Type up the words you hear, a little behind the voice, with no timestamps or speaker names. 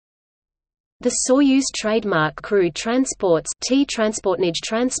The Soyuz trademark crew transports T transportnij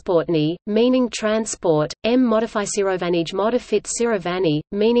transportny, meaning transport, M modificirovanij modifit sirovani,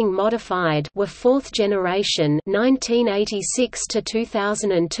 meaning modified, were fourth generation 1986 to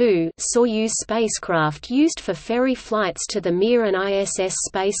 2002 Soyuz spacecraft used for ferry flights to the Mir and ISS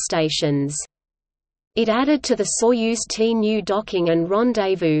space stations. It added to the Soyuz T-new docking and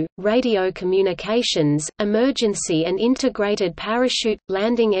rendezvous, radio communications, emergency and integrated parachute,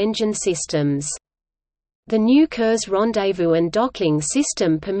 landing engine systems. The new Kurs rendezvous and docking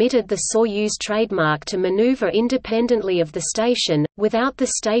system permitted the Soyuz trademark to maneuver independently of the station, without the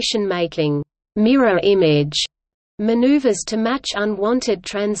station making mirror image maneuvers to match unwanted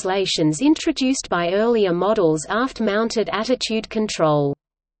translations introduced by earlier models' aft-mounted attitude control.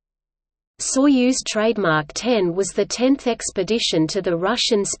 Soyuz trademark 10 was the 10th expedition to the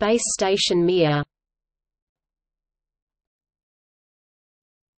Russian space station Mir.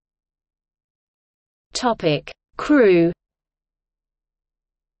 Topic: Crew.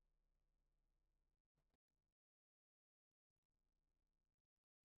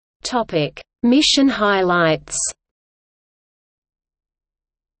 Topic: Mission highlights.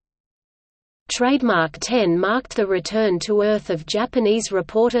 Trademark 10 marked the return to Earth of Japanese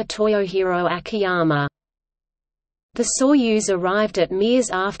reporter Toyohiro Akiyama. The Soyuz arrived at Mir's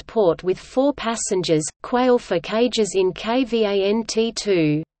aft port with 4 passengers, quail for cages in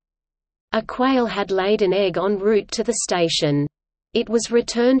KVANT-2. A quail had laid an egg en route to the station. It was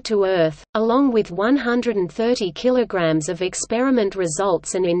returned to Earth, along with 130 kilograms of experiment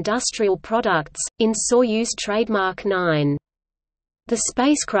results and industrial products, in Soyuz trademark 9. The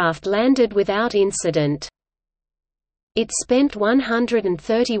spacecraft landed without incident. It spent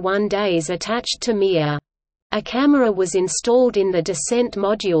 131 days attached to Mir. A camera was installed in the descent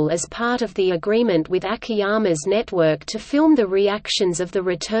module as part of the agreement with Akiyama's network to film the reactions of the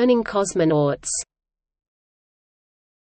returning cosmonauts.